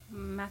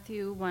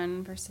Matthew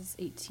 1, verses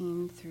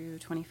 18 through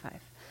 25.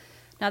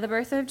 Now the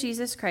birth of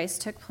Jesus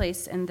Christ took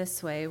place in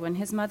this way. When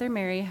his mother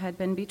Mary had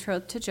been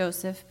betrothed to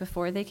Joseph,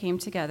 before they came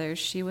together,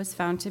 she was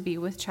found to be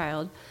with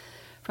child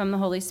from the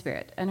Holy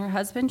Spirit. And her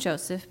husband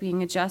Joseph,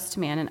 being a just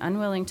man and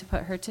unwilling to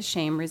put her to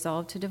shame,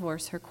 resolved to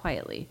divorce her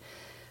quietly.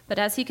 But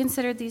as he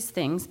considered these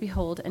things,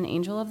 behold, an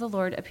angel of the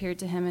Lord appeared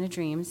to him in a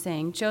dream,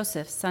 saying,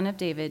 Joseph, son of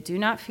David, do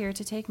not fear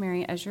to take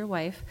Mary as your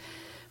wife,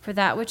 for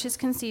that which is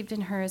conceived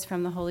in her is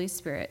from the Holy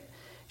Spirit.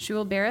 She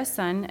will bear a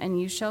son,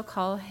 and you shall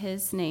call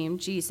his name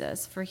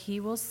Jesus, for he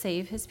will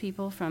save his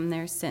people from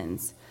their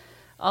sins.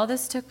 All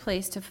this took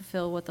place to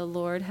fulfill what the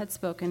Lord had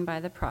spoken by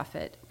the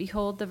prophet.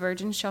 Behold, the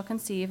virgin shall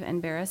conceive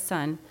and bear a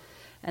son,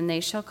 and they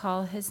shall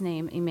call his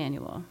name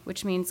Emmanuel,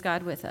 which means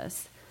God with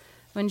us.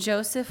 When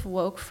Joseph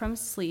woke from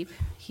sleep,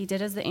 he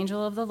did as the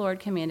angel of the Lord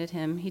commanded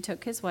him. He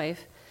took his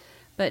wife,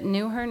 but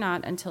knew her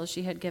not until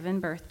she had given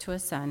birth to a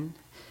son,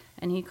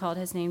 and he called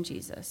his name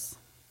Jesus.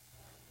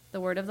 The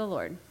word of the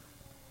Lord.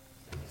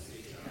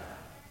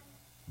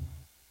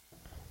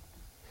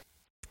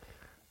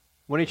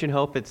 One Ancient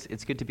Hope,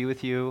 it's good to be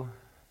with you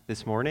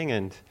this morning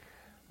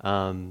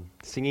and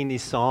singing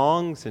these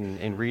songs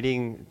and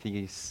reading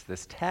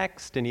this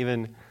text, and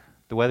even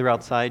the weather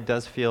outside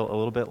does feel a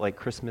little bit like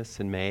Christmas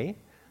in May,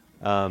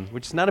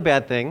 which is not a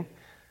bad thing.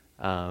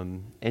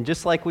 And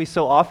just like we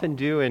so often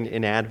do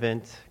in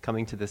Advent,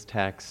 coming to this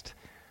text,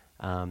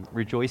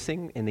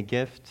 rejoicing in the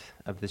gift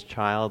of this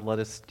child, let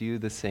us do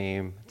the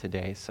same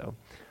today. So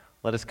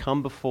let us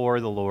come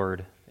before the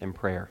Lord in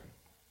prayer.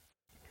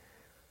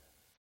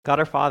 God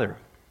our Father,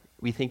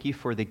 we thank you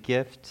for the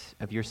gift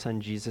of your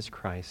Son, Jesus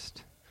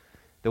Christ,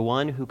 the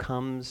one who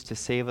comes to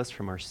save us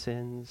from our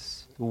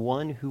sins, the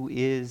one who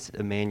is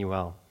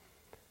Emmanuel,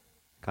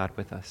 God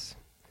with us.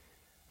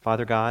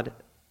 Father God,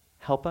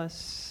 help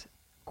us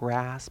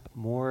grasp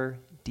more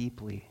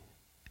deeply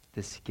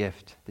this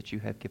gift that you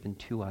have given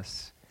to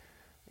us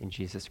in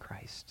Jesus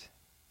Christ.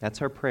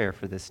 That's our prayer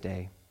for this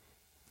day,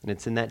 and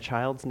it's in that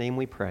child's name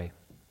we pray.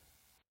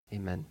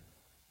 Amen.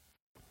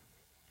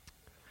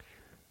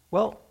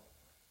 Well,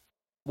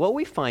 what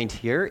we find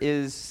here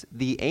is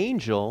an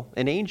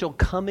angel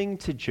coming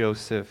to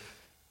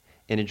Joseph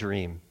in a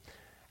dream.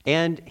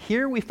 And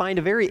here we find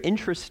a very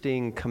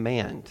interesting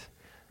command,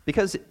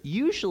 because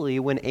usually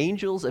when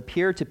angels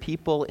appear to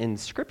people in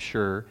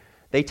Scripture,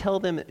 they tell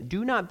them,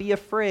 do not be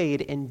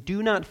afraid and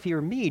do not fear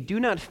me. Do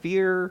not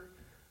fear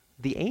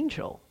the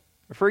angel.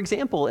 For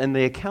example, in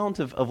the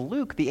account of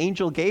Luke, the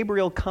angel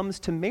Gabriel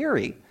comes to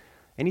Mary,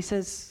 and he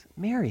says,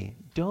 Mary,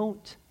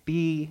 don't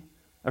be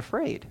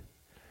afraid.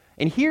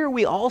 And here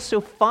we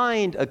also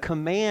find a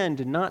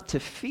command not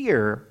to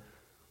fear,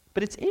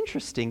 but it's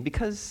interesting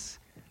because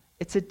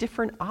it's a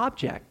different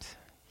object.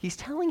 He's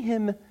telling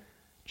him,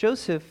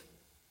 Joseph,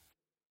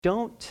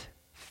 don't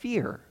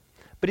fear.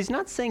 But he's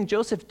not saying,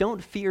 Joseph,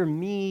 don't fear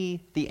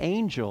me, the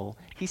angel.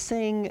 He's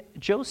saying,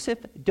 Joseph,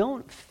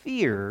 don't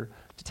fear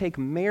to take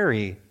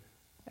Mary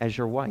as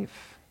your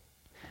wife.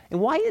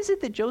 And why is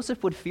it that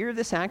Joseph would fear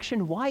this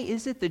action? Why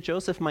is it that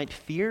Joseph might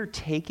fear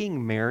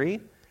taking Mary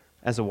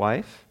as a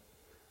wife?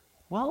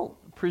 Well,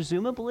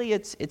 presumably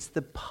it's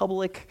the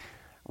public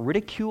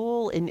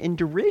ridicule and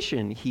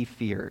derision he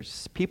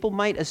fears. People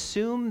might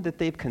assume that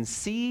they've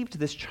conceived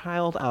this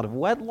child out of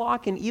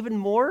wedlock, and even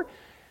more,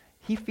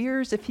 he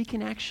fears if he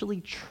can actually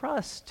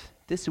trust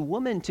this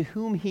woman to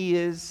whom he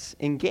is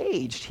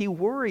engaged. He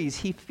worries,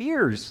 he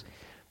fears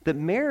that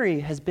Mary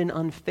has been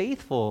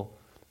unfaithful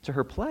to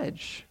her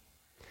pledge.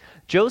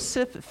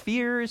 Joseph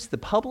fears the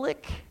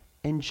public,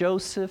 and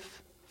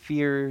Joseph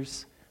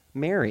fears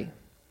Mary.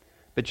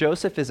 But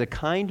Joseph is a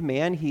kind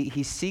man.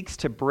 He seeks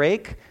to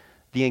break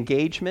the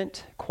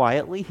engagement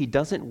quietly. He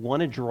doesn't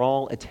want to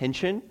draw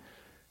attention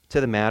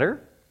to the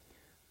matter.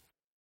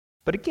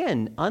 But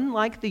again,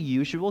 unlike the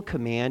usual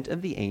command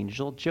of the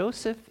angel,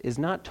 Joseph is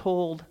not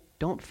told,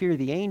 don't fear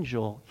the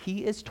angel.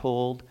 He is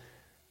told,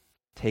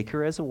 take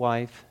her as a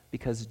wife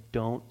because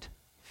don't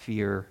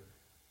fear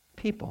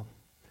people.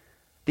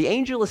 The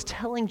angel is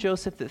telling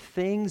Joseph that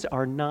things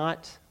are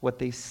not what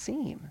they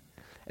seem.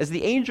 As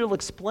the angel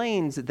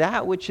explains,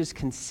 that which is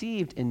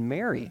conceived in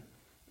Mary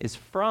is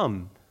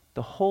from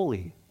the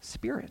Holy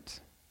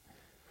Spirit.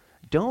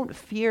 Don't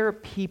fear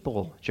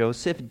people,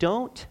 Joseph.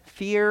 Don't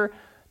fear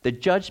the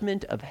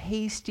judgment of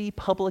hasty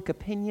public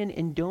opinion,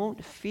 and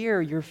don't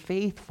fear your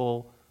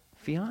faithful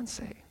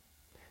fiancé.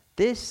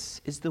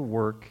 This is the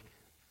work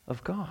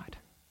of God.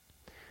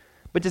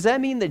 But does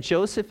that mean that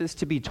Joseph is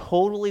to be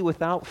totally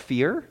without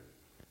fear?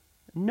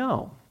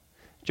 No.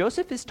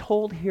 Joseph is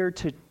told here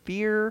to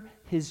fear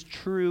his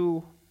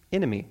true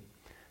enemy.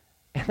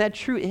 And that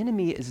true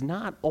enemy is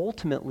not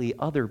ultimately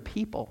other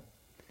people.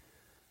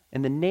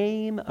 And the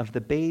name of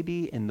the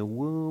baby in the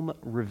womb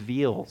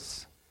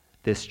reveals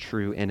this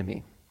true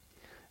enemy.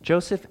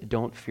 Joseph,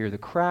 don't fear the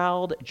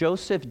crowd.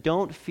 Joseph,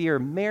 don't fear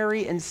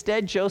Mary.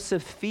 Instead,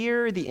 Joseph,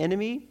 fear the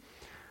enemy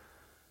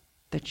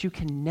that you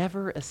can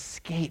never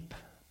escape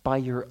by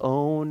your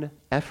own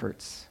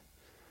efforts.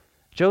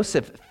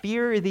 Joseph,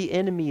 fear the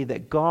enemy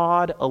that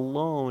God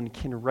alone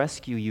can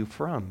rescue you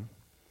from.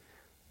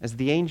 as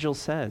the angel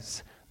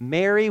says,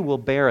 Mary will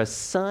bear a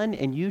son,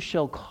 and you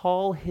shall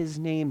call his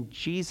name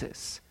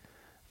Jesus,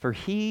 for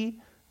he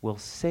will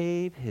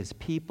save his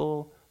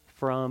people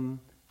from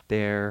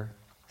their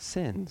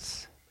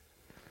sins.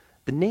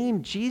 The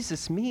name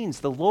Jesus means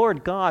the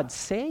Lord God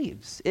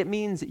saves. It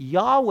means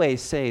Yahweh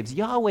saves.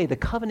 Yahweh, the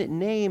covenant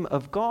name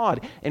of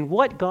God. And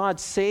what God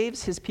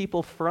saves his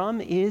people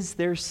from is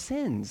their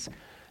sins.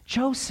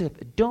 Joseph,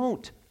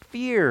 don't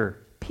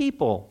fear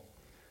people.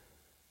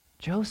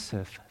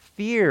 Joseph,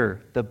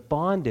 fear the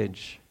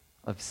bondage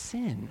of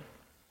sin.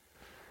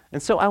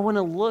 And so I want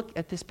to look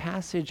at this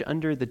passage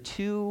under the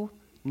two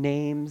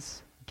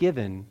names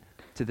given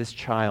to this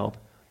child,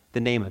 the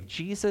name of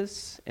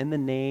Jesus and the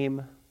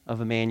name of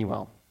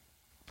Emmanuel.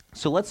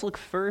 So let's look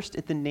first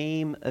at the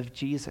name of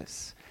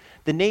Jesus,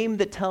 the name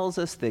that tells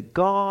us that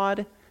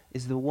God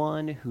is the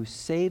one who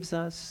saves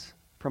us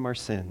from our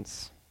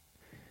sins.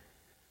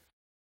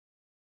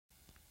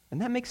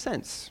 And that makes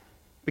sense,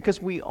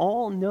 because we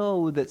all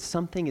know that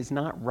something is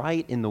not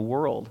right in the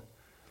world.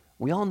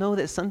 We all know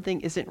that something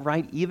isn't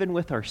right even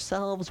with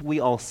ourselves. We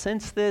all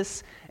sense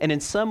this, and in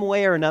some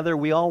way or another,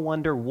 we all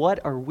wonder,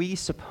 what are we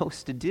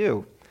supposed to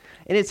do?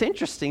 And it's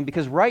interesting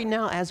because right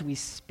now, as we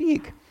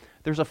speak,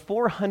 there's a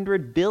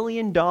 $400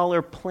 billion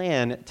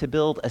plan to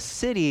build a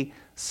city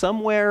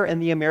somewhere in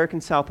the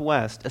American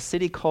Southwest, a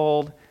city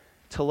called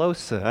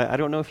Telosa. I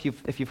don't know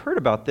if you've heard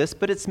about this,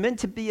 but it's meant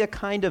to be a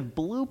kind of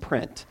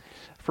blueprint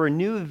for a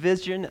new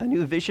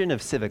vision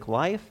of civic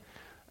life,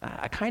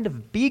 a kind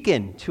of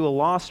beacon to a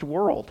lost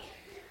world.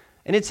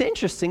 And it's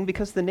interesting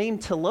because the name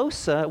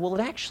Telosa, well,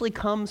 it actually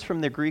comes from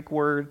the Greek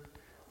word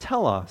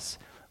telos,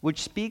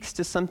 which speaks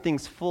to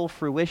something's full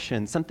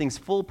fruition, something's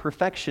full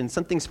perfection,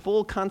 something's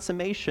full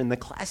consummation. The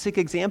classic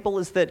example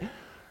is that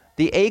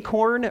the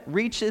acorn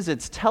reaches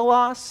its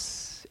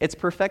telos, its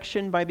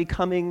perfection, by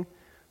becoming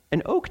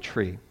an oak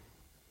tree.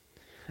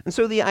 And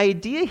so the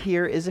idea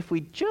here is if we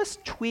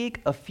just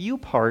tweak a few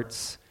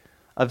parts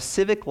of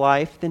civic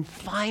life, then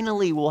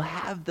finally we'll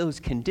have those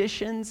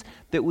conditions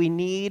that we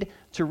need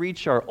to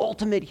reach our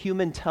ultimate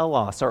human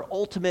telos, our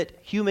ultimate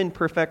human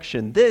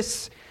perfection.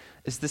 This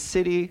is the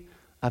city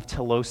of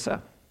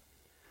Telosa.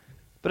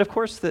 But of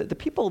course, the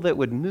people that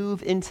would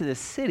move into the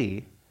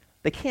city,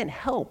 they can't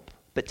help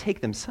but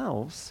take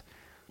themselves,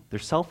 their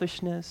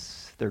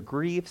selfishness, their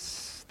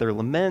griefs, their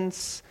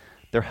laments,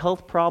 their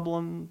health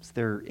problems,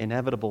 their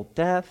inevitable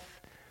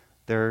death,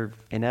 their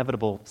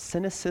inevitable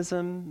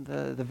cynicism,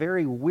 the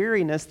very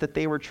weariness that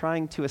they were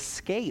trying to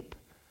escape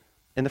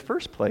in the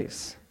first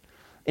place.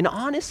 And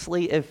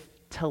honestly, if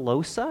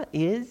Telosa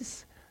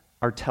is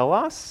our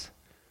telos,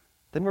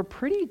 then we're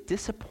pretty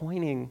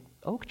disappointing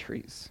oak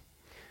trees.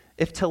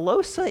 If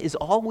Telosa is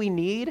all we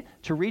need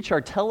to reach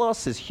our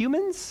telos as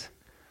humans,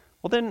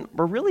 well, then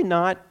we're really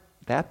not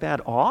that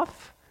bad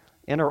off,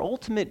 and our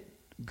ultimate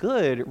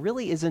good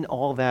really isn't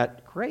all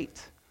that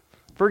great.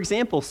 For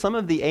example, some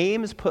of the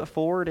aims put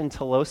forward in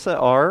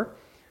Telosa are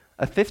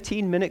a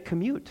 15-minute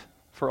commute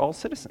for all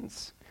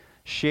citizens,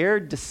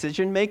 shared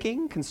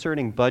decision-making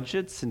concerning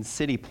budgets and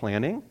city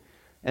planning,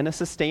 and a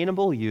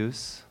sustainable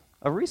use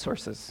of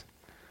resources.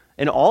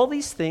 And all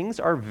these things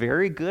are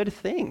very good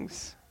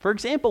things. For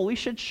example, we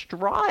should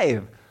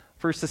strive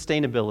for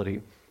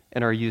sustainability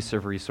in our use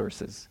of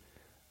resources.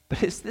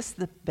 But is this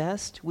the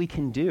best we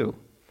can do?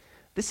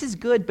 This is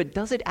good, but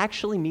does it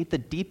actually meet the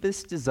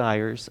deepest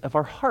desires of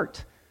our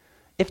heart?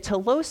 If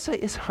Telosa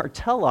is our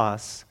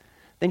telos,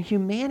 then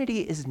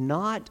humanity is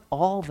not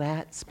all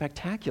that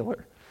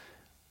spectacular.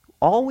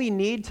 All we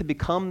need to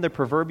become the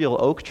proverbial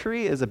oak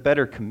tree is a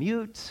better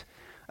commute,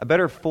 a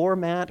better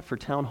format for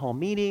town hall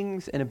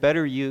meetings, and a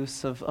better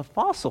use of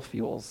fossil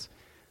fuels.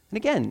 And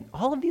again,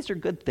 all of these are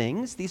good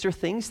things. These are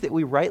things that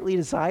we rightly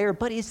desire,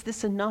 but is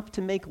this enough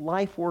to make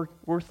life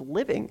worth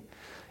living?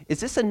 Is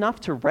this enough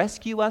to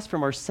rescue us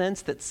from our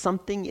sense that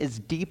something is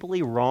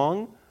deeply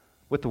wrong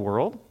with the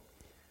world?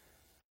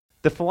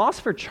 The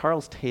philosopher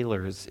Charles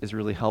Taylor is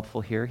really helpful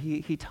here.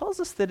 He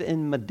tells us that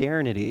in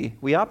modernity,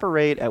 we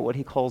operate at what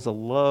he calls a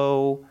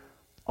low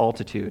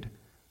altitude.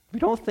 We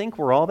don't think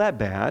we're all that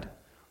bad,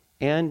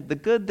 and the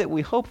good that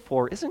we hope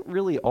for isn't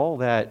really all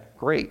that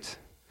great.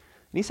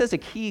 And he says a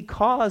key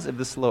cause of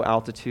this low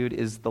altitude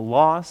is the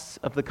loss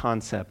of the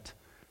concept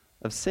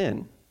of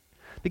sin.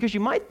 Because you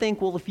might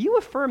think, well, if you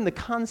affirm the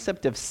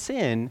concept of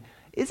sin,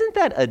 isn't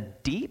that a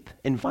deep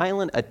and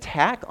violent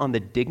attack on the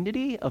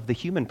dignity of the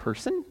human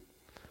person?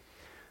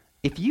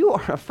 If you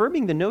are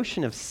affirming the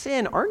notion of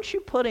sin, aren't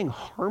you putting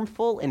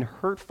harmful and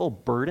hurtful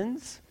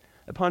burdens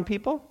upon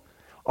people?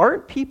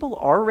 Aren't people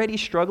already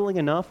struggling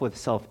enough with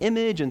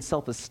self-image and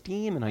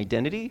self-esteem and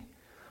identity?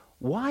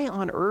 Why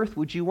on earth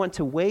would you want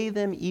to weigh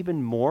them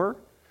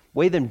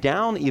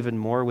down even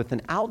more with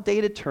an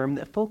outdated term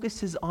that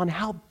focuses on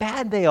how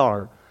bad they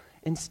are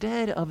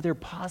instead of their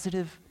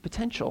positive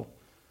potential?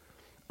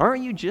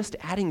 Aren't you just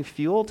adding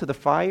fuel to the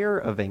fire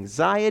of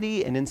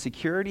anxiety and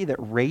insecurity that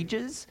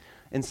rages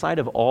inside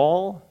of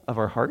all of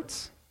our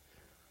hearts?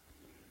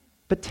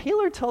 But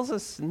Taylor tells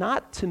us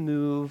not to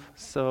move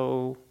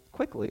so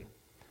quickly.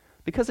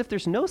 Because if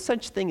there's no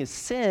such thing as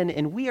sin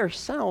and we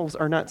ourselves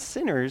are not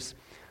sinners,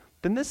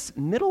 then this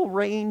middle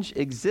range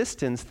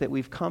existence that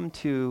we've come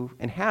to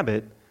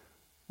inhabit,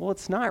 well,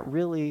 it's not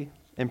really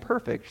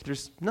imperfect.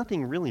 There's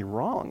nothing really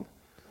wrong.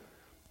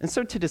 And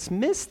so to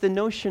dismiss the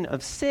notion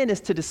of sin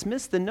is to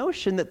dismiss the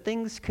notion that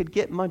things could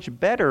get much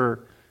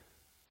better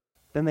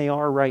than they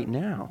are right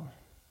now.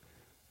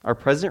 Our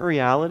present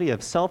reality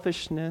of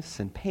selfishness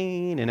and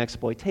pain and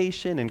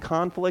exploitation and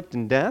conflict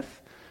and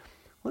death,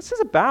 well, this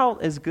is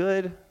about as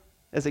good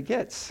as it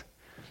gets.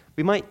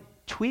 We might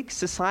tweak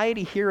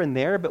society here and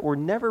there, but we're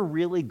never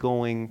really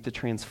going to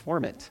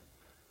transform it.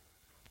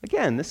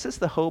 Again, this is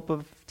the hope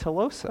of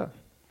Telosa.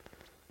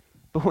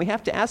 But we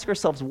have to ask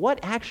ourselves, what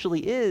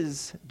actually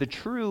is the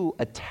true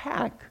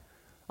attack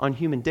on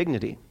human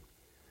dignity?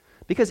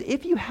 Because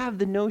if you have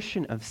the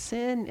notion of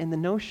sin and the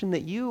notion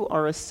that you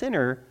are a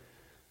sinner,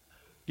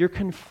 you're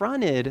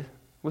confronted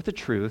with the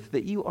truth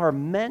that you are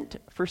meant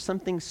for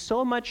something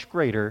so much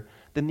greater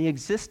than the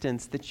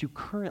existence that you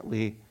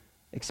currently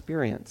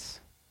experience.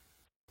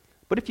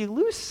 But if you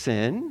lose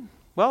sin,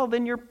 well,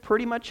 then you're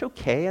pretty much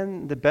okay,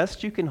 and the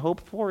best you can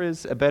hope for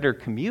is a better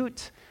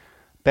commute,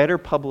 better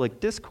public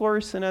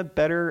discourse, and a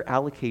better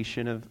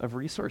allocation of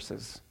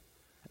resources.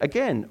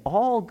 Again,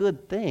 all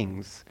good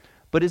things,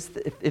 but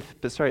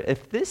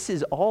if this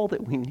is all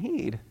that we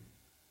need,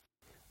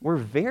 we're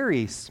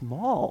very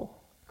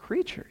small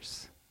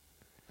creatures.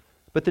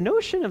 But the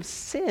notion of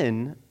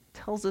sin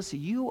tells us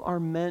you are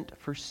meant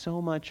for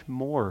so much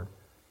more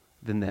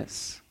than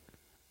this.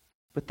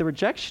 But the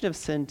rejection of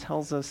sin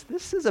tells us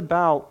this is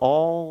about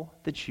all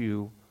that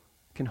you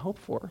can hope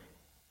for.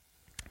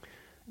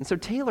 And so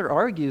Taylor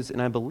argues,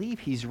 and I believe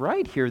he's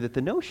right here, that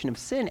the notion of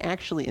sin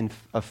actually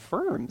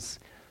affirms,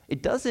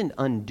 it doesn't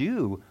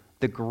undo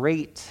the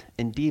great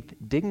and deep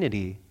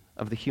dignity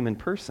of the human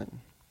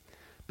person.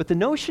 But the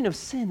notion of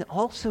sin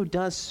also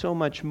does so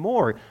much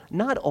more.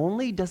 Not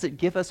only does it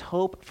give us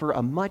hope for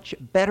a much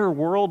better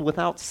world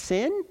without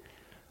sin,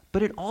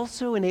 but it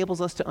also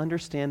enables us to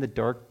understand the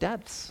dark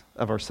depths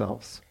of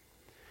ourselves.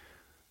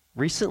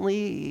 Recently,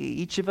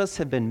 each of us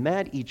have been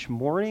met each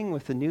morning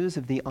with the news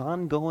of the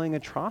ongoing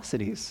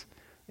atrocities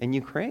in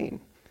Ukraine.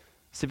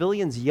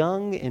 Civilians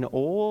young and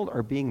old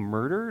are being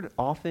murdered,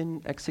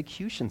 often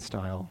execution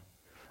style.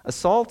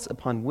 Assaults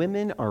upon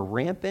women are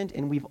rampant,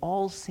 and we've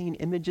all seen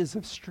images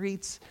of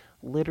streets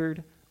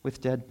littered with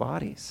dead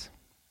bodies.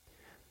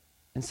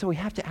 And so we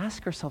have to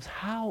ask ourselves,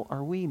 how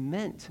are we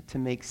meant to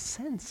make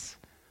sense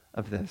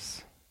of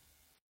this?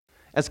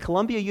 As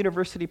Columbia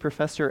University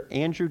professor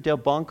Andrew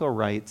Delbanco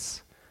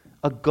writes,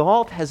 a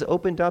gulf has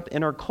opened up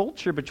in our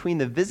culture between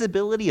the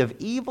visibility of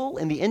evil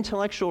and the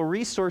intellectual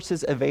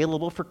resources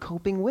available for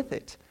coping with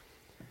it.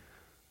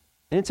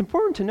 And it's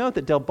important to note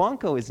that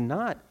Delbanco is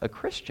not a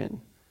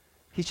Christian.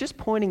 He's just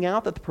pointing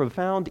out that the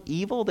profound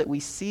evil that we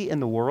see in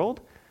the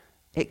world,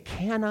 it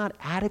cannot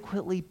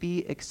adequately be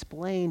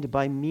explained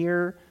by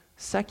mere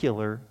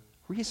secular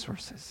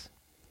resources.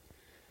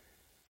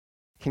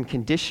 Can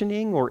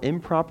conditioning or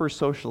improper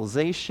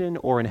socialization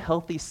or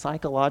unhealthy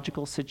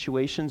psychological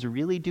situations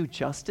really do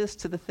justice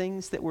to the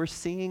things that we're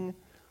seeing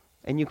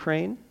in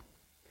Ukraine?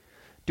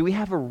 Do we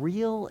have a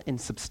real and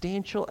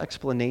substantial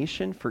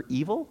explanation for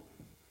evil?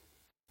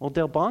 Well,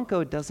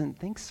 Delbanco doesn't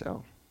think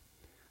so.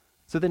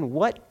 So then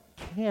what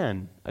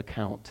can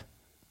account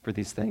for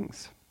these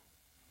things?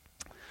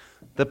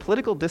 The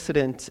political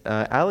dissident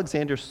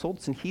Alexander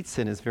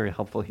Solzhenitsyn is very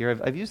helpful here.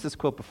 I've used this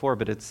quote before,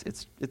 but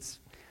it's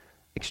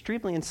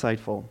extremely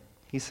insightful.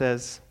 He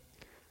says,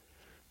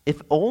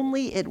 "If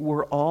only it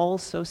were all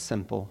so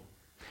simple.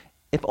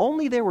 If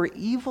only there were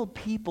evil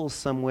people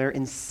somewhere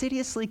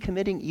insidiously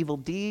committing evil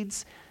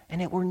deeds,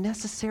 and it were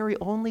necessary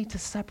only to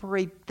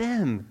separate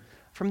them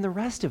from the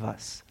rest of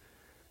us.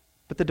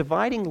 But the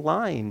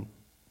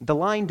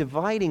line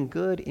dividing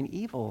good and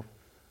evil,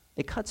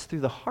 it cuts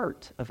through the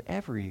heart of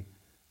every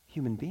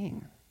human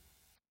being."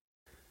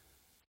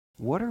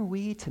 What are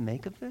we to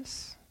make of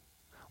this?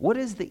 What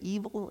is the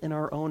evil in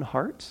our own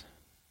heart?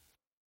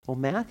 Well,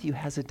 Matthew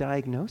has a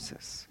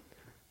diagnosis,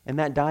 and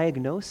that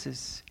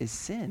diagnosis is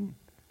sin.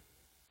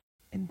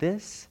 And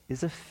this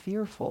is a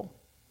fearful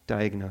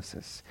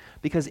diagnosis,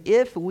 because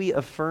if we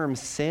affirm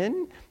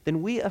sin,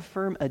 then we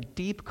affirm a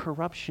deep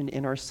corruption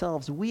in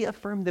ourselves. We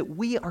affirm that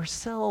we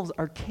ourselves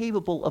are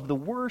capable of the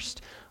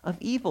worst of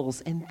evils,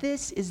 and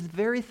this is the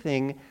very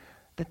thing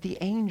that the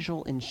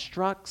angel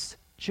instructs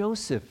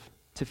Joseph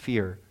to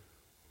fear.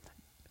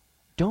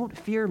 Don't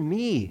fear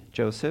me,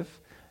 Joseph.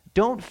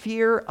 Don't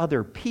fear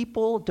other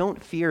people.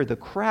 Don't fear the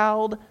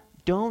crowd.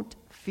 Don't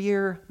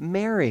fear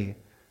Mary.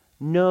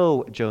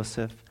 No,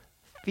 Joseph,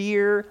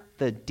 fear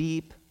the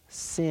deep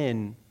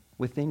sin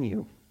within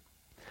you.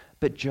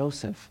 But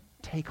Joseph,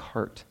 take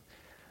heart,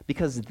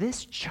 because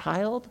this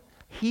child,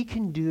 he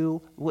can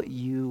do what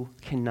you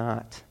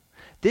cannot.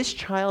 This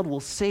child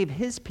will save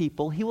his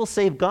people. He will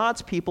save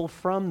God's people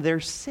from their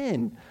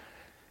sin.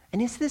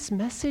 And is this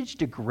message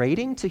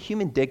degrading to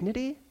human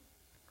dignity?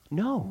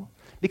 No,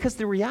 because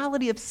the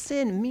reality of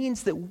sin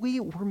means that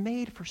we were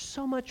made for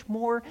so much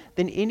more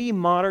than any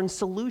modern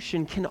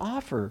solution can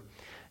offer.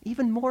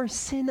 Even more,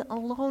 sin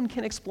alone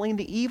can explain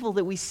the evil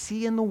that we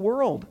see in the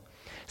world.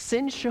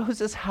 Sin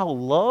shows us how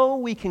low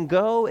we can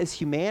go as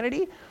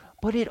humanity,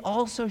 but it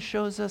also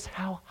shows us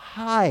how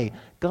high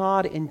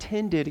God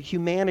intended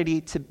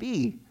humanity to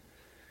be.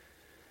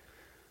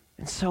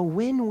 And so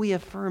when we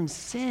affirm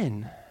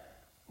sin,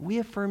 we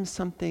affirm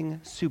something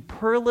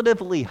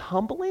superlatively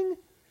humbling,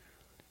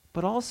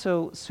 but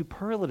also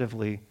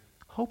superlatively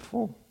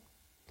hopeful.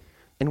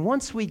 And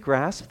once we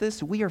grasp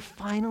this, we are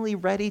finally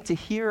ready to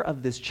hear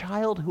of this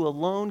child who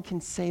alone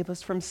can save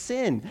us from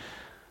sin.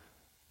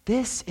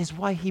 This is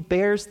why he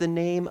bears the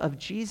name of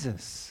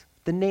Jesus,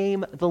 the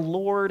name the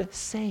Lord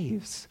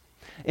saves.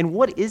 And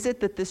what is it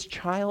that this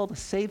child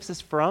saves us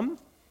from?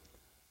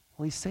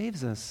 Well, he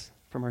saves us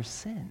from our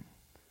sin.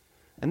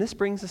 And this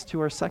brings us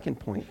to our second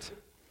point,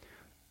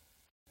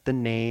 the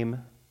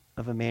name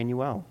of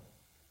Emmanuel.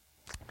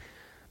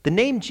 The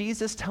name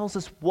Jesus tells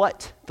us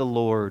what the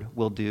Lord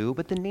will do,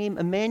 but the name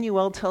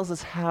Emmanuel tells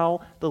us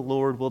how the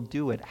Lord will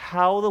do it,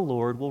 how the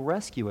Lord will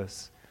rescue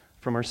us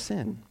from our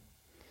sin.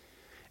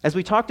 As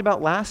we talked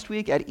about last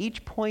week, at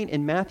each point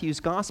in Matthew's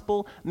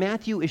gospel,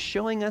 Matthew is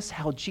showing us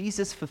how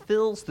Jesus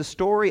fulfills the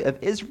story of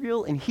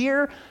Israel. And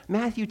here,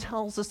 Matthew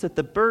tells us that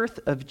the birth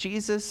of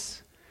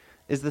Jesus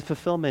is the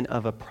fulfillment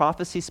of a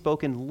prophecy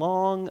spoken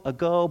long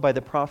ago by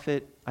the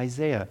prophet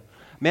Isaiah.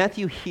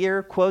 Matthew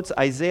here quotes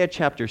Isaiah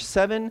chapter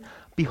 7,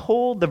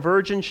 "Behold, the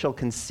virgin shall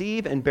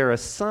conceive and bear a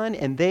son,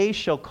 and they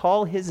shall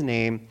call his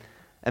name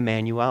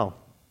Emmanuel."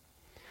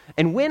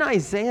 And when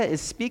Isaiah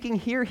is speaking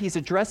here, he's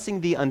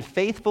addressing the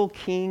unfaithful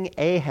king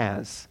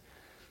Ahaz.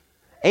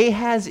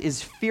 Ahaz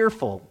is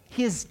fearful.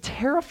 He is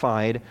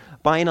terrified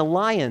by an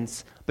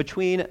alliance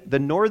between the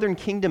northern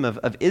kingdom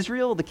of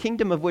Israel, the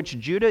kingdom of which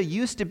Judah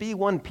used to be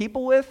one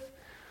people with,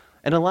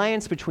 an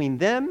alliance between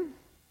them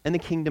and the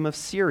kingdom of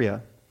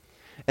Syria.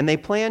 And they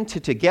plan to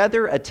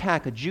together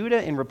attack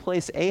Judah and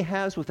replace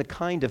Ahaz with a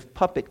kind of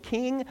puppet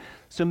king.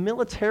 So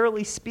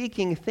militarily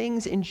speaking,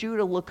 things in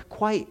Judah look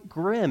quite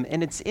grim.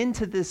 And it's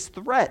into this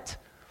threat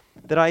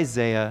that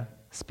Isaiah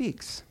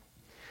speaks.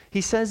 He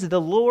says,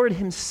 "The Lord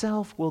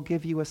himself will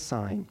give you a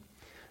sign.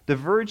 The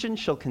virgin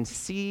shall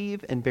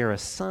conceive and bear a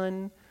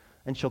son,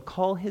 and shall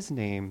call his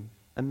name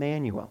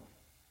Emmanuel."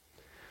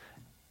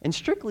 And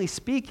strictly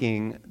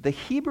speaking, the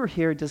Hebrew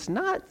here does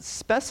not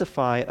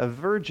specify a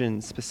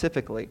virgin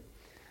specifically.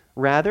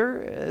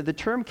 Rather, the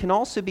term can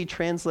also be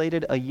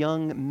translated a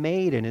young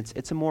maiden.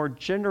 It's a more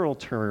general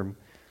term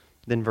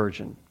than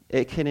virgin.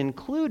 It can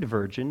include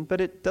virgin, but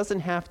it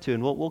doesn't have to,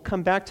 and we'll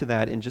come back to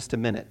that in just a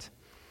minute.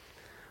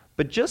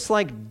 But just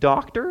like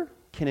doctor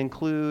can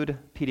include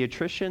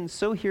pediatrician,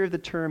 so here the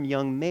term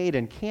young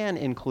maiden can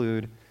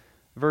include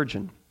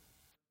virgin.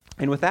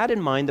 And with that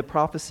in mind, the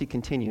prophecy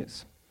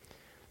continues.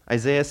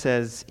 Isaiah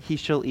says, "He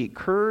shall eat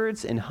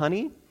curds and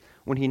honey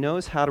when he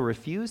knows how to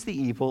refuse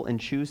the evil and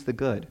choose the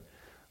good.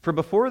 For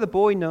before the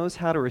boy knows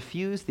how to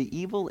refuse the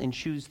evil and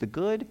choose the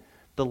good,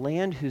 the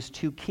land whose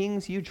two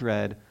kings you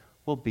dread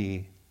will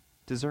be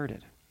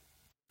deserted."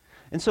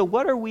 And so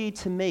what are we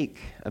to make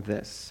of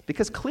this?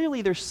 Because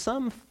clearly there's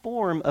some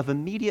form of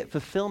immediate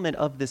fulfillment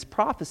of this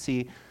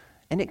prophecy,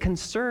 and it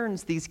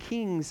concerns these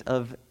kings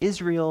of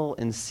Israel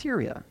and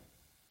Syria.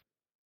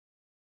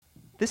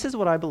 This is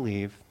what I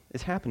believe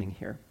is happening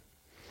here.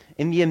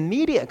 In the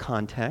immediate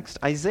context,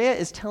 Isaiah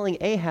is telling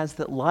Ahaz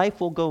that life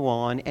will go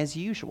on as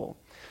usual.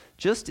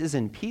 Just as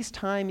in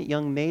peacetime,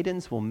 young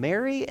maidens will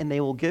marry and they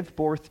will give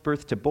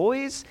birth to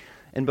boys,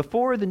 and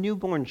before the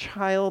newborn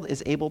child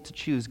is able to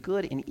choose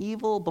good and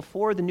evil,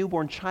 before the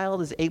newborn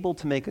child is able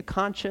to make a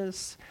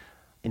conscious,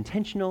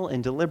 intentional,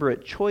 and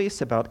deliberate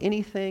choice about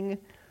anything,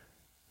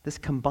 this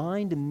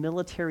combined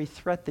military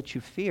threat that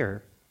you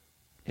fear,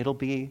 it'll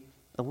be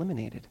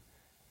eliminated.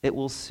 It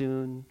will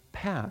soon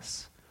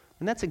pass.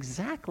 And that's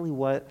exactly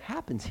what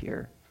happens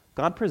here.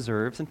 God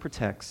preserves and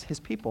protects his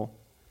people.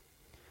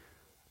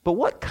 But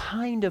what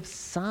kind of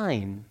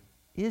sign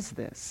is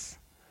this?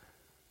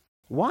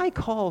 Why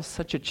call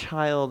such a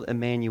child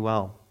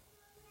Emmanuel?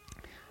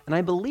 And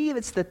I believe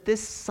it's that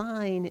this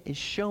sign is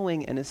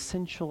showing an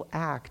essential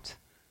act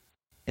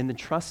in the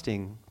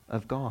trusting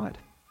of God.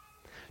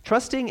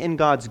 Trusting in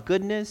God's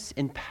goodness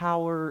and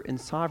power and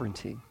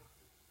sovereignty.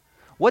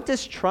 What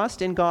does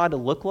trust in God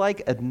look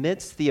like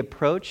amidst the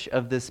approach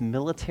of this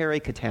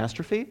military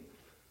catastrophe?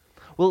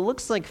 Well, it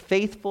looks like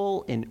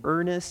faithful and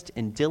earnest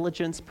and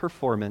diligent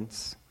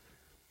performance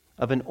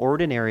of an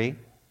ordinary,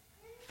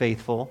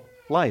 faithful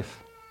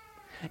life.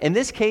 In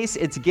this case,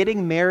 it's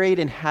getting married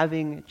and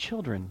having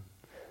children.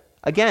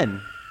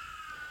 Again,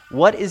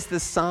 what is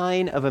the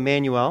sign of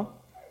Emmanuel?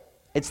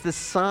 It's the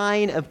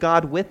sign of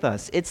God with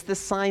us. It's the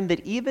sign that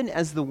even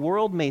as the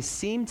world may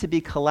seem to be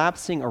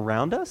collapsing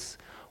around us,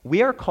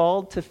 we are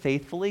called to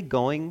faithfully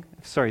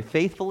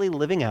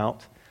living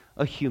out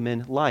a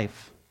human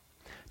life.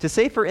 To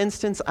say, for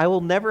instance, I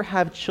will never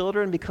have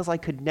children because I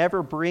could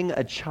never bring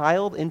a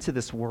child into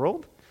this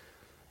world,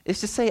 is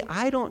to say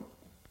I don't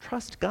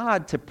trust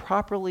God to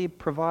properly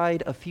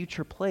provide a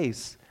future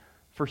place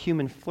for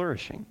human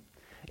flourishing.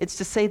 It's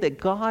to say that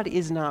God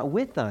is not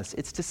with us.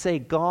 It's to say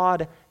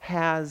God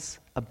has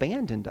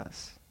abandoned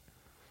us.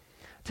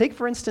 Take,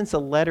 for instance, a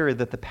letter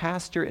that the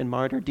pastor and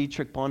martyr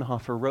Dietrich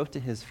Bonhoeffer wrote to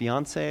his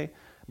fiancée,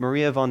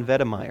 Maria von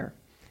Wedemeyer.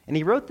 And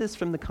he wrote this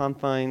from the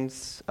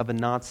confines of a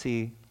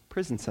Nazi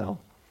prison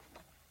cell.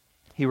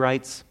 He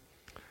writes,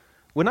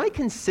 "When I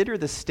consider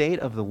the state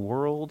of the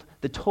world,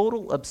 the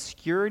total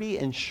obscurity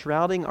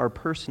enshrouding our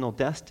personal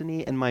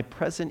destiny, and my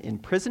present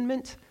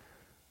imprisonment,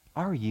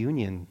 our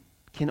union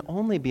can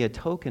only be a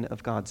token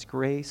of God's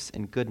grace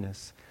and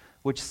goodness,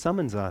 which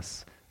summons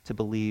us to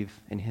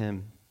believe in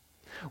him.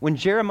 When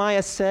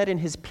Jeremiah said in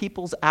his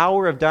people's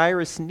hour of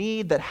direst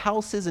need that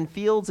houses and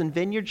fields and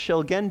vineyards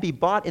shall again be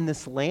bought in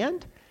this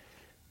land,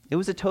 it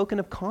was a token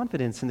of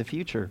confidence in the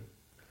future.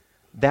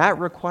 That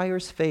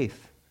requires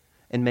faith,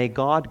 and may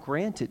God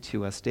grant it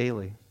to us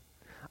daily.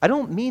 I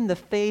don't mean the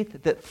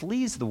faith that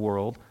flees the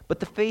world,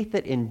 but the faith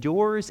that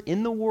endures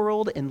in the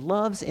world and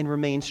loves and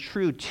remains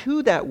true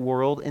to that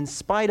world in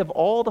spite of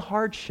all the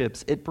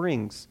hardships it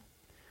brings.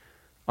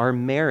 Our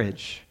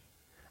marriage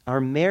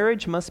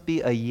must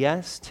be a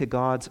yes to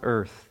God's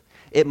earth.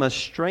 It must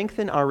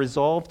strengthen our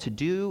resolve to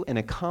do and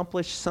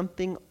accomplish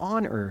something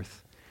on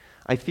earth.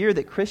 I fear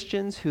that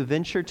Christians who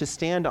venture to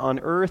stand on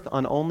earth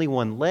on only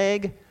one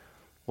leg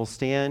will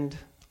stand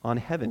in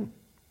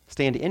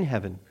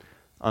heaven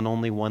on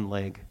only one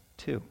leg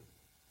too."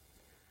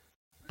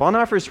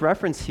 Bonhoeffer's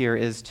reference here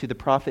is to the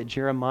prophet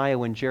Jeremiah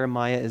when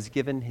Jeremiah is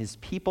given his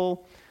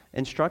people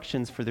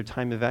instructions for their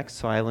time of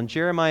exile. In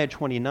Jeremiah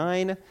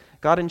 29,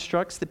 God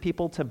instructs the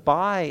people to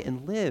buy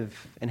and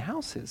live in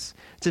houses,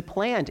 to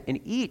plant and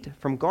eat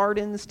from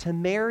gardens, to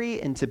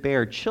marry and to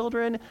bear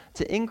children,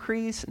 to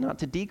increase, not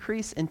to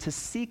decrease, and to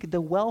seek the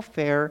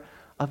welfare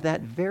of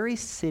that very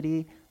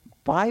city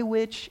by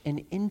which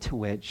and into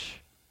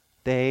which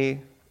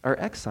they are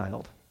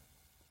exiled.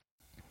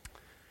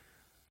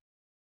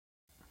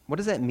 What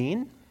does that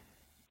mean?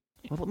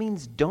 Well, it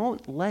means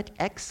don't let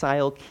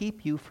exile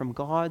keep you from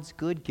God's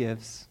good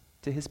gifts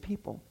to his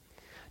people.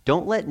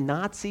 Don't let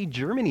Nazi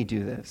Germany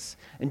do this.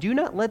 And do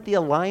not let the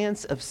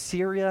alliance of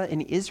Syria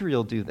and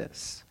Israel do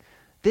this.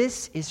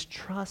 This is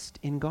trust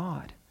in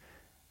God.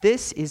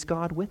 This is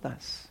God with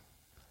us.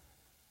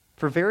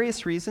 For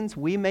various reasons,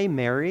 we may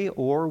marry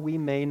or we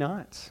may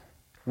not.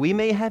 We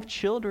may have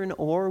children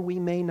or we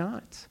may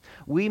not.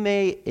 We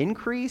may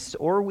increase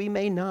or we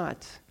may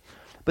not.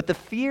 But the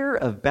fear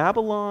of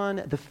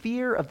Babylon, the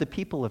fear of the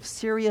people of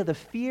Syria, the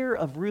fear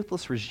of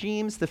ruthless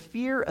regimes, the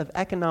fear of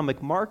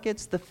economic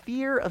markets, the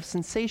fear of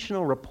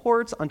sensational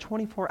reports on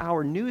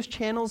 24-hour news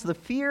channels, the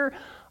fear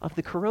of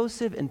the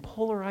corrosive and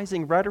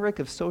polarizing rhetoric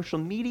of social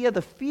media,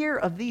 the fear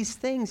of these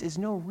things is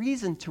no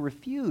reason to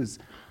refuse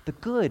the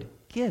good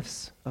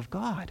gifts of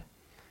God.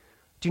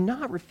 Do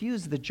not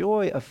refuse the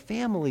joy of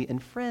family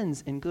and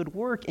friends and good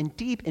work and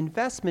deep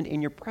investment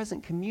in your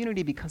present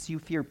community because you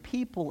fear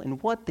people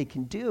and what they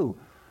can do.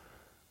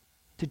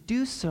 To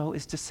do so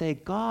is to say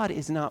God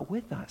is not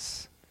with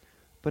us,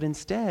 but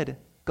instead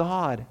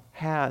God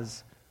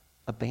has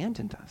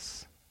abandoned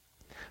us.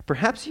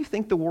 Perhaps you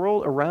think the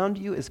world around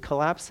you is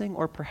collapsing,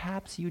 or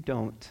perhaps you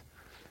don't.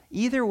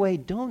 Either way,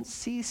 don't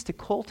cease to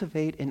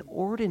cultivate an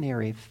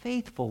ordinary,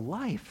 faithful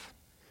life.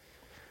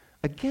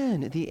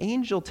 Again, the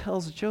angel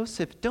tells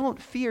Joseph,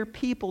 don't fear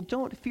people,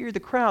 don't fear the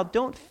crowd,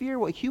 don't fear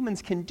what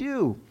humans can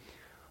do.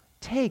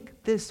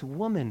 Take this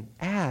woman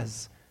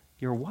as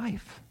your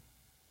wife.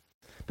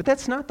 But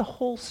that's not the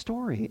whole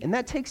story, and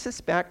that takes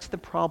us back to the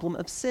problem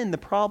of sin, the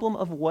problem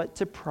of what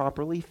to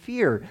properly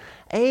fear.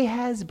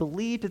 Ahaz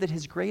believed that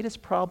his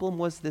greatest problem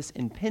was this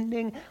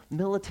impending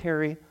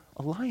military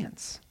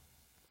alliance.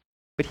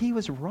 But he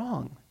was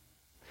wrong.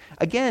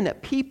 Again,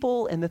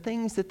 people and the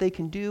things that they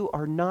can do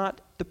are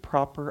not the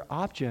proper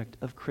object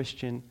of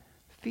Christian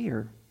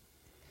fear.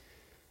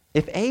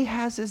 If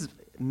Ahaz's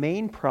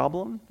main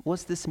problem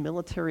was this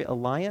military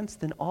alliance,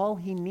 then all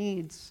he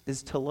needs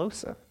is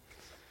Tolosa.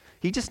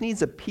 He just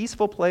needs a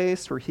peaceful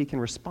place where he can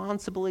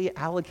responsibly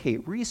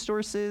allocate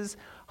resources,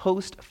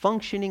 host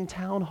functioning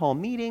town hall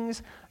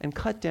meetings, and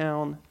cut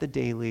down the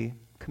daily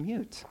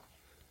commute.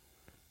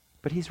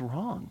 But he's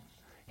wrong.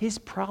 His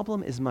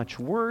problem is much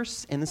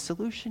worse, and the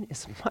solution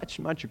is much,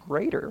 much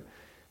greater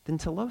than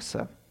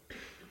Tolosa.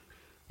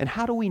 And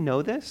how do we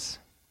know this?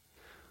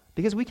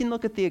 Because we can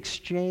look at the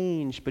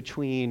exchange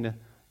between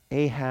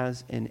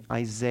Ahaz and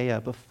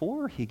Isaiah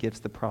before he gives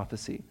the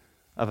prophecy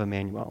of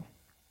Emmanuel.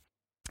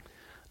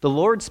 The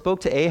Lord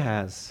spoke to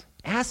Ahaz,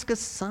 "Ask a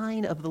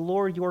sign of the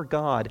Lord your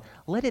God.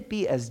 Let it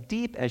be as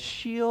deep as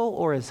Sheol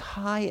or as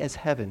high as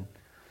heaven."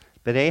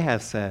 But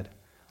Ahaz said,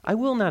 "I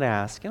will not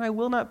ask, and I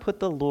will not put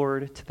the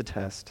Lord to the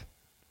test."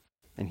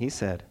 And he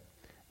said,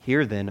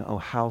 "Hear then, O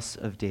house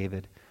of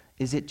David,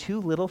 is it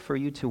too little for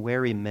you to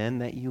weary men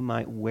that you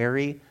might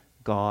weary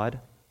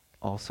God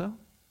also?"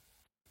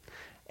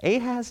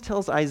 Ahaz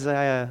tells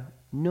Isaiah,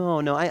 No,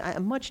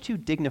 I'm much too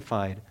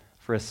dignified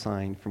for a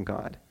sign from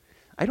God.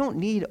 I don't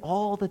need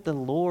all that the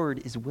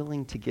Lord is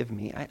willing to give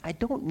me. I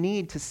don't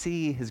need to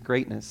see his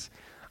greatness.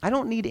 I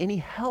don't need any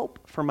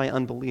help for my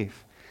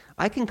unbelief.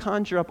 I can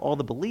conjure up all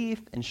the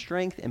belief and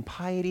strength and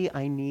piety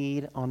I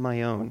need on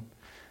my own.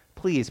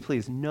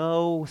 please,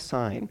 no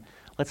sign.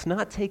 Let's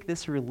not take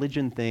this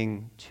religion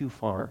thing too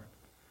far.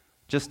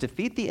 Just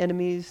defeat the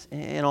enemies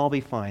and I'll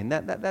be fine.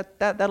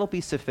 That'll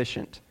be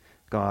sufficient,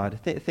 God.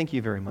 Thank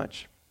you very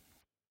much.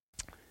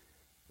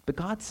 But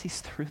God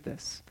sees through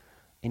this,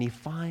 and he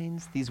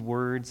finds these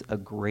words a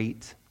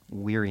great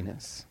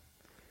weariness.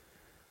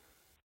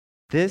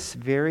 This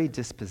very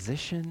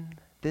disposition,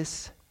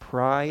 this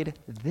pride,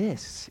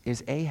 this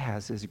is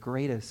Ahaz's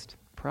greatest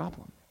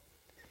problem.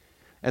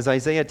 As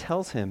Isaiah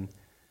tells him,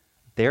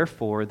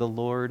 therefore the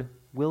Lord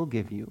will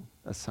give you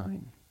a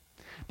sign.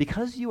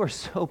 Because you are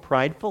so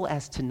prideful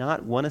as to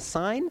not want a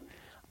sign,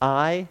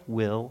 I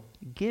will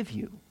give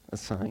you a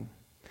sign.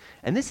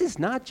 And this is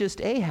not just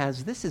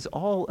Ahaz, this is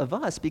all of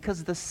us,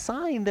 because the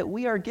sign that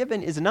we are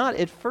given is not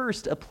at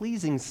first a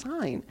pleasing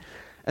sign.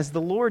 As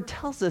the Lord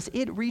tells us,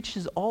 it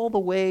reaches all the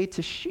way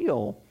to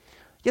Sheol.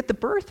 Yet the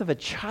birth of a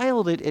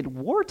child at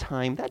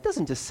wartime, that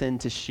doesn't descend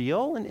to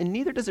Sheol, and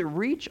neither does it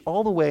reach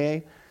all the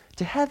way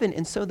to heaven.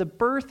 And so the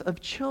birth of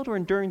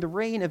children during the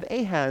reign of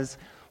Ahaz,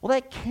 well,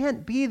 that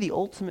can't be the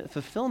ultimate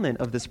fulfillment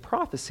of this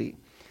prophecy.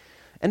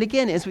 And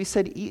again, as we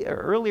said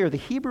earlier, the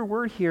Hebrew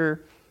word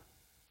here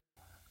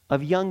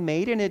of young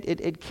maiden,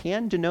 it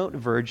can denote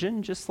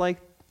virgin, just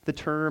like the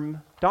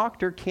term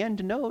doctor can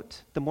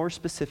denote the more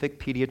specific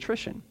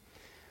pediatrician.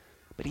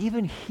 But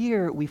even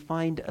here, we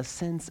find a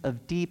sense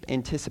of deep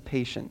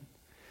anticipation.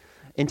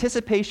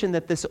 Anticipation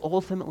that this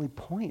ultimately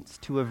points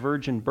to a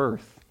virgin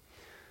birth.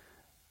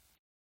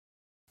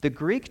 The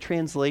Greek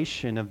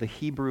translation of the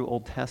Hebrew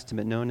Old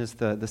Testament, known as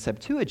the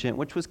Septuagint,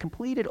 which was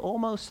completed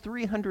almost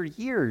 300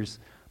 years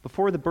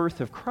before the birth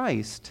of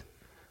Christ,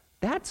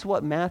 that's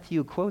what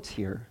Matthew quotes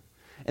here.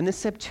 And the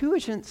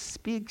Septuagint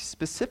speaks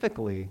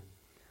specifically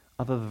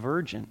of a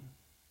virgin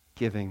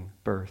giving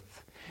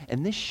birth.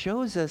 And this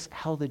shows us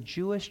how the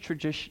Jewish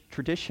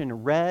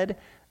tradition read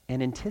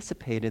and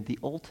anticipated the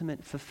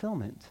ultimate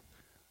fulfillment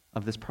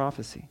of this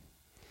prophecy.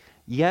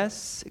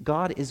 Yes,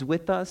 God is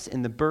with us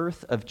in the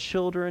birth of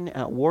children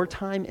at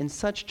wartime, and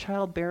such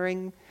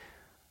childbearing,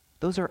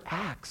 those are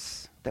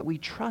acts that we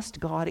trust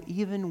God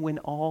even when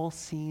all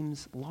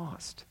seems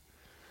lost.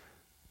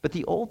 But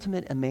the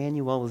ultimate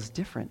Emmanuel is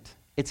different.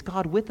 It's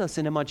God with us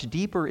in a much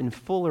deeper and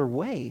fuller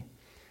way.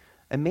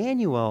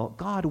 Emmanuel,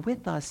 God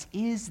with us,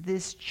 is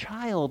this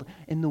child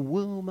in the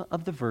womb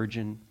of the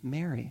Virgin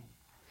Mary.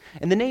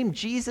 And the name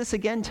Jesus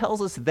again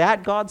tells us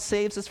that God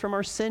saves us from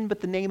our sin,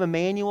 but the name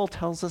Emmanuel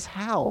tells us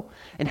how.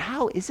 And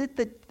how is it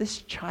that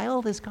this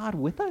child is God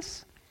with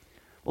us?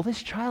 Well,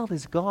 this child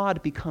is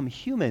God become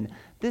human.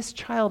 This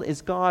child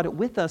is God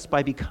with us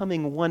by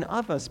becoming one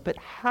of us. But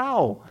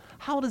how?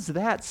 How does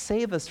that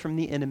save us from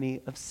the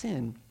enemy of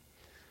sin?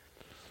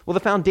 Well, the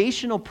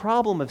foundational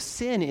problem of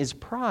sin is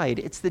pride.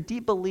 It's the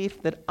deep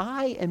belief that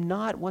I am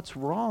not what's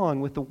wrong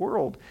with the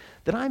world,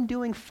 that I'm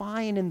doing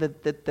fine, and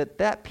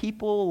that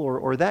people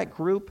or that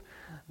group,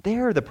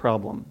 they're the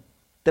problem,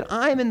 that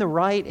I'm in the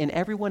right and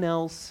everyone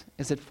else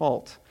is at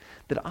fault,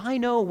 that I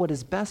know what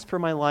is best for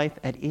my life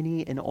at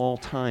any and all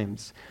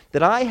times,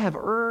 that I have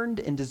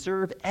earned and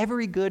deserve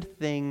every good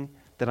thing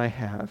that I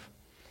have,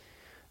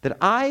 that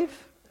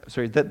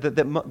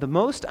the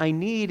most I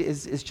need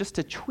is just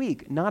a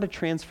tweak, not a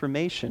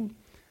transformation.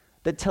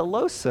 That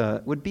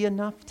telosa would be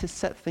enough to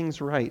set things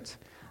right.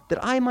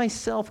 That I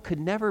myself could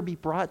never be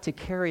brought to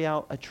carry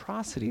out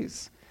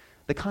atrocities,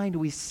 the kind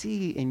we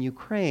see in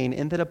Ukraine.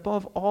 And that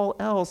above all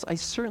else, I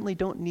certainly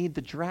don't need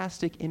the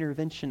drastic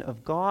intervention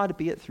of God,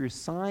 be it through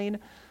sign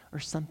or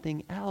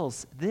something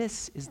else.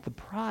 This is the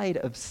pride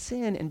of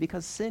sin. And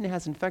because sin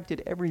has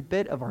infected every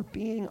bit of our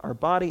being, our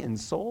body and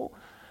soul,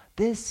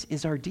 this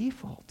is our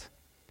default.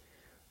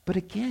 But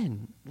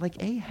again,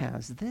 like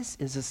Ahaz, this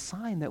is a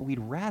sign that we'd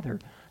rather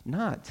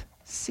not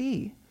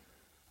see.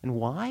 And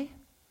why?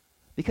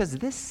 Because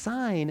this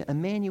sign,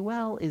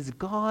 Emmanuel, is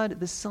God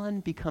the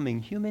Son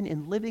becoming human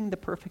and living the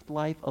perfect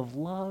life of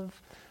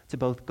love to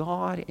both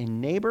God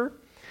and neighbor.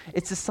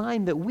 It's a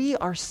sign that we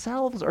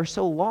ourselves are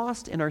so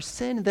lost in our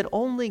sin that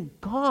only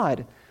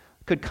God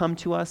could come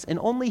to us and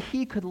only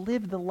He could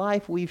live the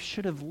life we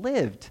should have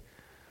lived.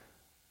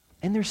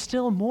 And there's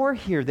still more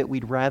here that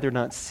we'd rather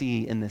not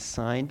see in this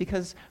sign,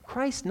 because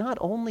Christ not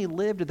only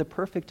lived the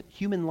perfect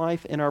human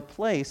life in our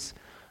place,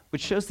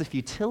 which shows the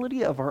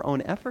futility of our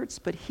own efforts,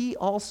 but He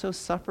also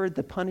suffered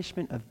the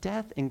punishment of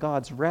death and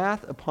God's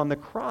wrath upon the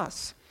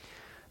cross.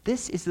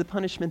 This is the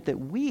punishment that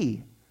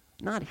we,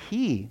 not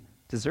He,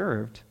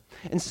 deserved.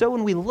 And so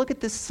when we look at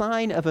this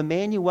sign of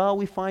Emmanuel,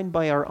 we find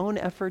by our own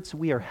efforts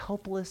we are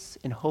helpless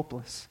and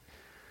hopeless.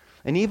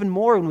 And even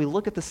more, when we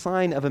look at the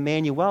sign of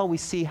Emmanuel, we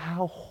see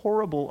how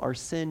horrible our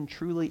sin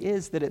truly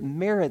is, that it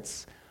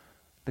merits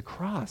the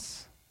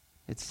cross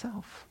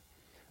itself,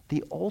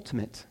 the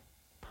ultimate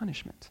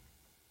punishment.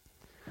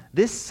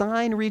 This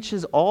sign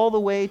reaches all the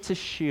way to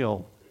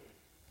Sheol.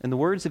 In the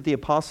words of the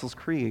Apostles'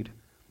 Creed,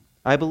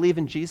 I believe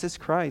in Jesus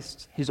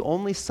Christ, His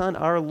only Son,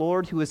 our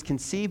Lord, who was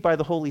conceived by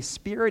the Holy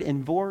Spirit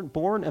and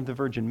born of the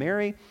Virgin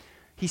Mary.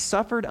 He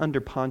suffered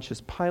under Pontius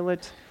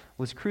Pilate,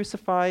 was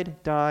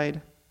crucified,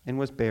 died, and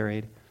was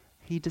buried.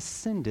 He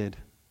descended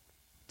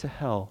to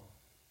hell.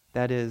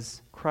 That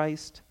is,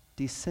 Christ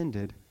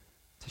descended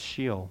to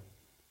Sheol,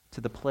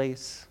 to the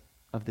place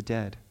of the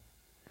dead.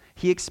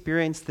 He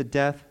experienced the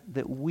death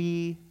that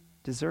we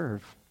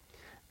deserve.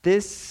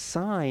 This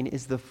sign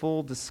is the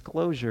full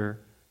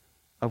disclosure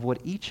of what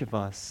each of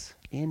us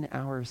in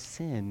our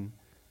sin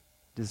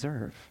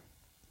deserve.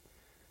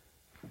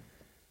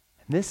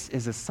 This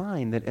is a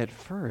sign that at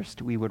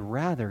first we would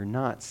rather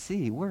not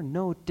see. We're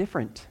no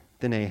different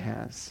than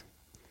Ahaz.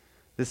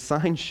 This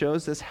sign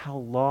shows us how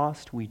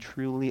lost we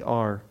truly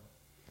are.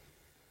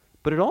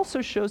 But it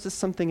also shows us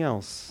something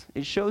else.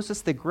 It shows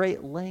us the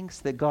great lengths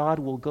that God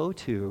will go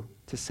to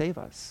save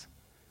us.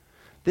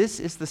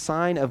 This is the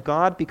sign of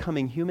God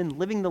becoming human,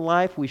 living the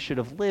life we should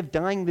have lived,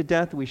 dying the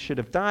death we should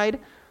have died,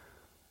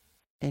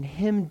 and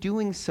him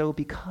doing so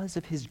because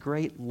of his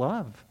great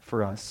love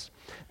for us.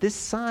 This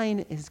sign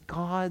is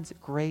God's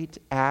great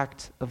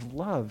act of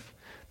love,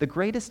 the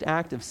greatest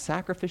act of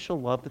sacrificial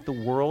love that the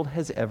world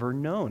has ever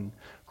known.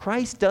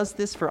 Christ does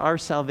this for our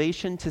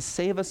salvation to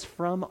save us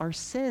from our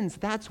sins.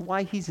 That's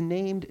why he's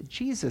named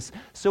Jesus.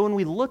 So when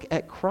we look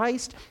at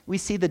Christ, we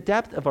see the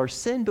depth of our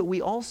sin, but we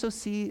also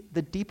see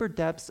the deeper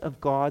depths of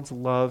God's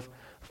love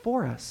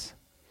for us.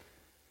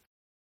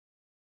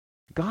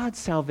 God's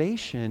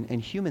salvation and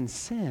human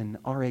sin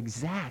are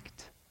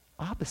exact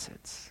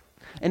opposites.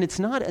 And it's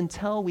not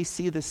until we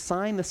see the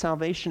sign, the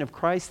salvation of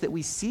Christ, that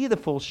we see the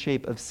full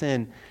shape of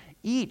sin.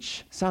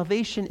 Each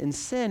salvation and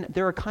sin,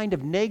 they're a kind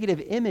of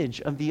negative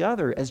image of the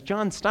other. As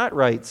John Stott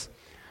writes,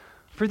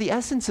 "For the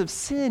essence of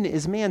sin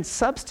is man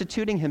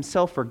substituting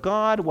himself for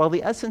God, while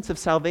the essence of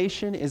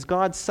salvation is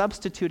God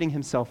substituting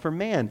himself for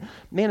man.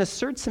 Man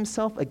asserts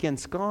himself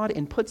against God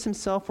and puts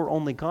himself where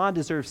only God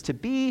deserves to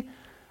be.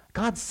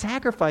 God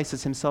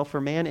sacrifices himself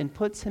for man and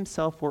puts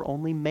himself where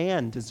only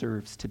man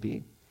deserves to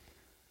be."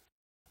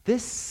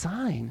 This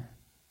sign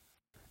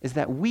is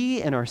that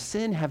we in our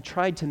sin have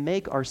tried to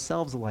make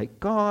ourselves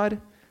like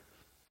God,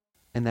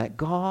 and that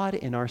God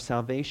in our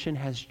salvation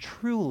has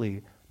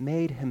truly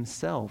made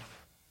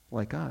himself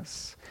like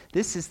us.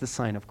 This is the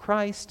sign of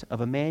Christ, of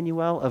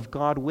Emmanuel, of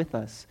God with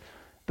us.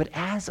 But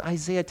as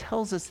Isaiah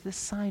tells us, this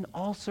sign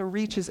also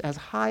reaches as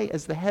high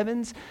as the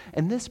heavens,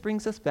 and this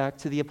brings us back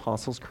to the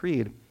Apostles'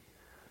 Creed.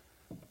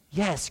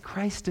 Yes,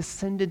 Christ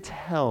descended to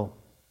hell,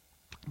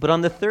 but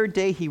on the third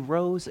day he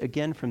rose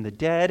again from the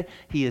dead.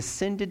 He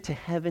ascended to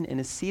heaven and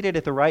is seated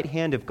at the right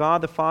hand of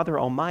God the Father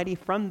Almighty.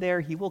 From there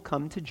he will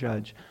come to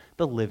judge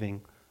the living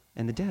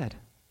and the dead.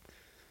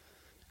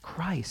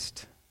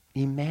 Christ,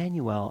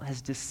 Emmanuel,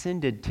 has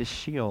descended to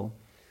Sheol,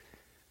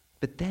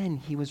 but then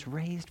he was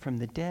raised from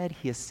the dead.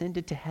 He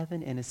ascended to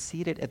heaven and is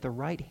seated at the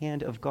right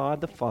hand of God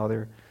the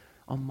Father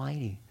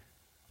Almighty.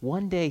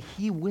 One day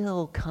he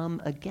will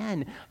come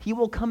again. He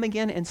will come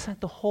again and set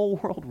the whole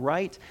world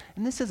right.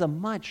 And this is a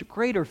much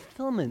greater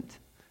fulfillment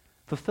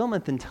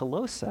than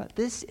Telosa.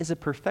 This is a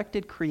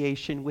perfected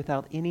creation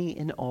without any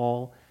and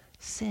all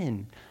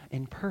sin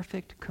and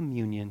perfect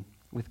communion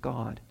with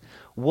God.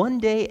 One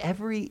day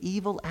every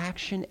evil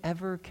action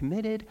ever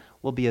committed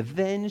will be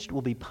avenged,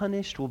 will be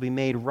punished, will be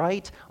made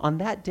right. On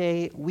that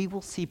day we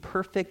will see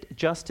perfect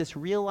justice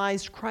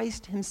realized.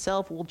 Christ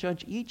himself will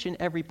judge each and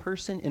every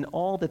person in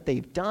all that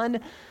they've done.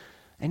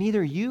 And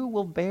either you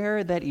will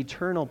bear that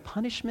eternal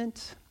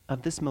punishment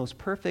of this most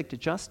perfect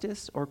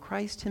justice, or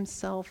Christ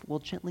himself will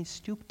gently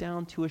stoop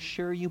down to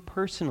assure you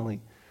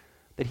personally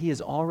that he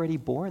has already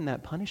borne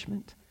that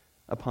punishment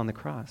upon the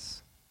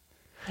cross.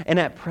 And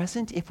at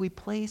present, if we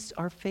place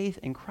our faith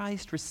in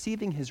Christ,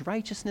 receiving his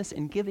righteousness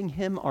and giving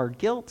him our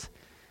guilt,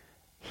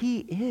 he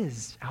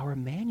is our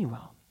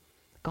Emmanuel,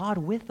 God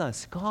with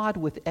us, God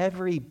with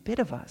every bit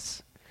of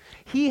us.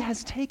 He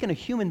has taken a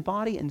human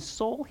body and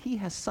soul. He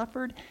has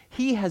suffered.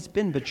 He has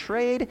been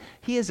betrayed.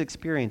 He has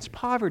experienced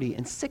poverty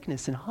and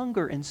sickness and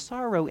hunger and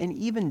sorrow and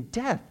even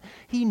death.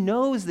 He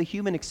knows the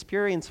human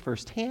experience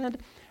firsthand.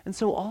 And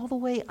so all the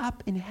way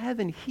up in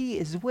heaven, he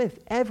is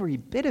with every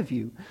bit of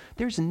you.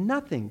 There's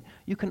nothing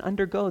you can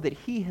undergo that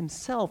he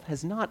himself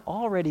has not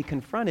already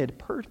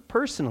confronted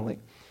personally.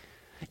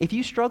 If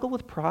you struggle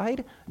with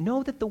pride,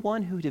 know that the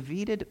one who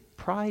defeated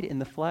pride in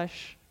the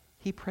flesh,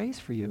 he prays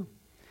for you.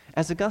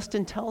 As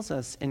Augustine tells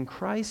us, in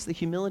Christ, the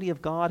humility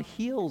of God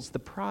heals the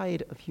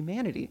pride of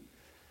humanity.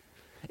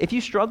 If you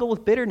struggle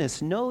with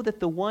bitterness, know that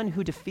the one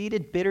who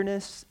defeated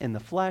bitterness in the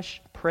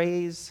flesh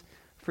prays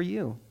for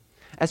you.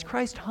 As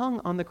Christ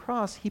hung on the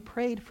cross, he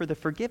prayed for the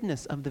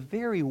forgiveness of the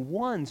very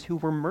ones who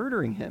were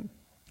murdering him.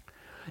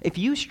 If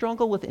you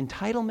struggle with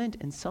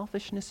entitlement and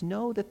selfishness,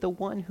 know that the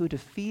one who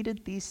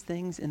defeated these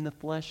things in the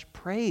flesh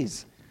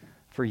prays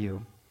for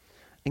you.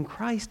 In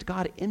Christ,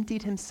 God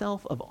emptied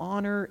himself of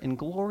honor and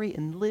glory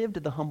and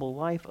lived the humble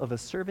life of a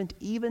servant,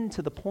 even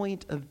to the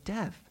point of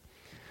death.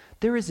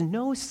 There is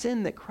no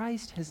sin that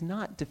Christ has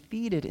not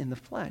defeated in the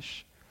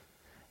flesh.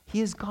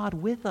 He is God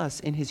with us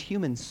in his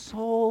human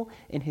soul,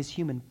 in his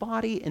human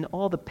body, in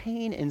all the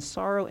pain and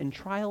sorrow and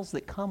trials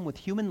that come with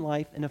human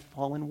life in a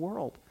fallen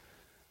world.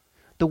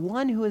 The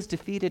one who has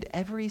defeated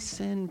every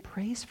sin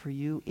prays for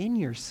you in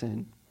your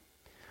sin.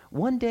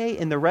 One day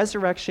in the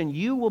resurrection,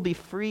 you will be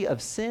free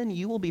of sin.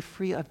 You will be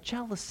free of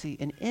jealousy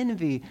and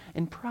envy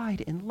and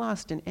pride and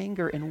lust and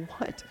anger. And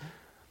what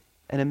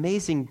an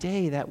amazing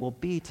day that will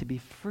be, to be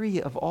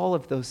free of all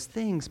of those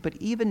things. But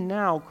even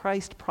now,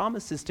 Christ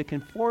promises to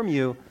conform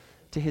you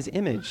to his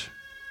image.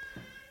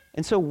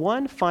 And so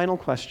one final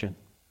question.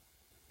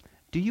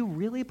 Do you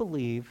really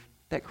believe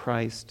that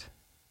Christ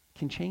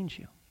can change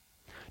you?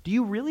 Do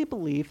you really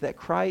believe that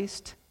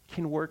Christ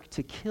can work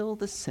to kill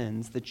the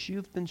sins that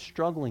you've been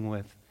struggling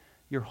with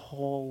your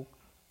whole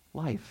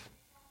life?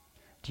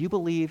 Do you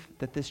believe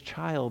that this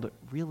child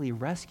really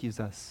rescues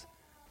us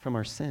from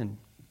our sin?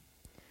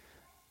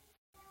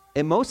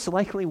 It most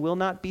likely will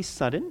not be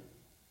sudden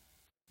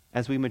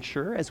as we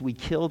mature, as we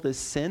kill this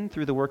sin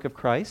through the work of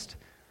Christ.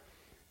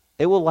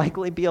 It will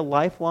likely be a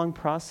lifelong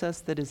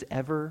process that is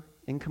ever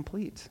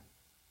incomplete.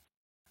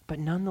 But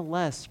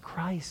nonetheless,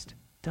 Christ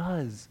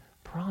does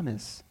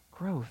promise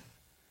growth.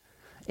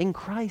 In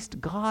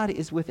Christ, God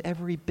is with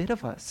every bit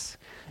of us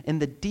in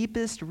the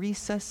deepest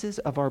recesses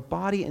of our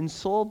body and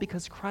soul,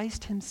 because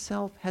Christ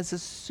himself has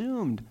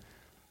assumed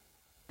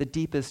the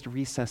deepest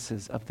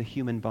recesses of the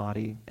human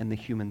body and the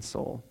human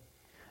soul.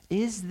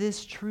 Is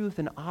this truth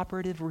an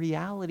operative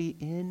reality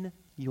in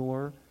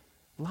your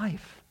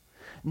life?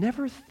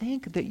 Never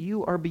think that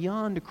you are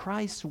beyond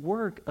Christ's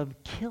work of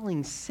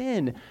killing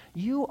sin.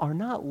 You are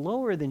not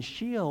lower than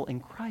Sheol,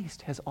 and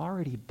Christ has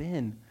already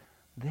been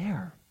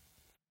there.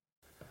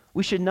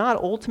 We should not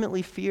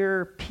ultimately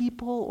fear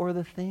people or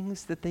the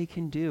things that they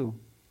can do.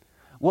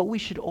 What we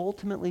should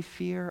ultimately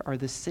fear are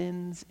the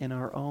sins in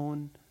our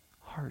own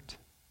heart.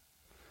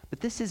 But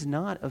this is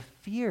not a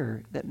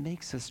fear that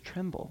makes us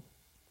tremble,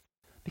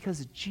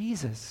 because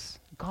Jesus,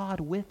 God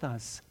with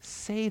us,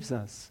 saves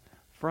us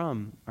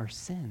from our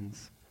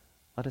sins.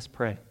 Let us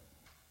pray.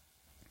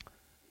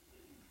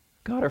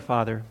 God our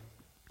Father,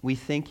 we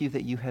thank you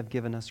that you have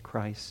given us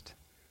Christ,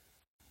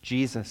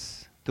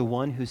 Jesus, the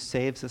one who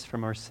saves us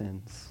from our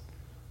sins,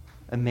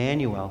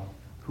 Emmanuel,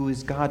 who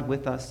is God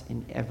with us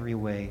in every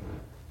way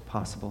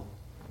possible.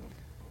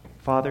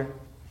 Father,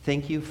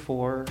 thank you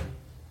for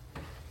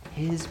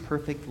his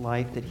perfect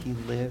life that he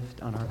lived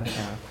on our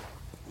behalf.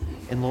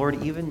 And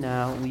Lord, even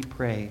now we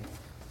pray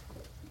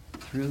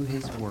through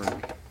his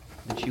work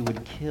that you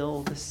would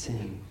kill the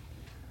sin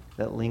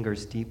that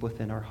lingers deep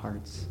within our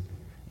hearts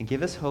and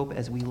give us hope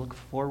as we look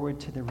forward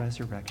to the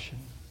resurrection.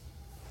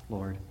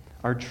 Lord,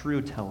 our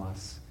true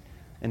telos,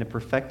 and a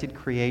perfected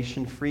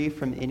creation free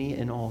from any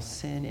and all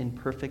sin in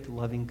perfect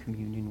loving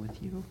communion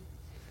with you.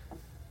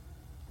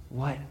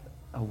 What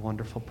a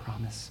wonderful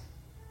promise.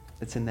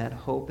 It's in that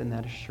hope and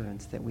that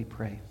assurance that we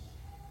pray.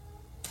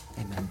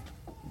 Amen.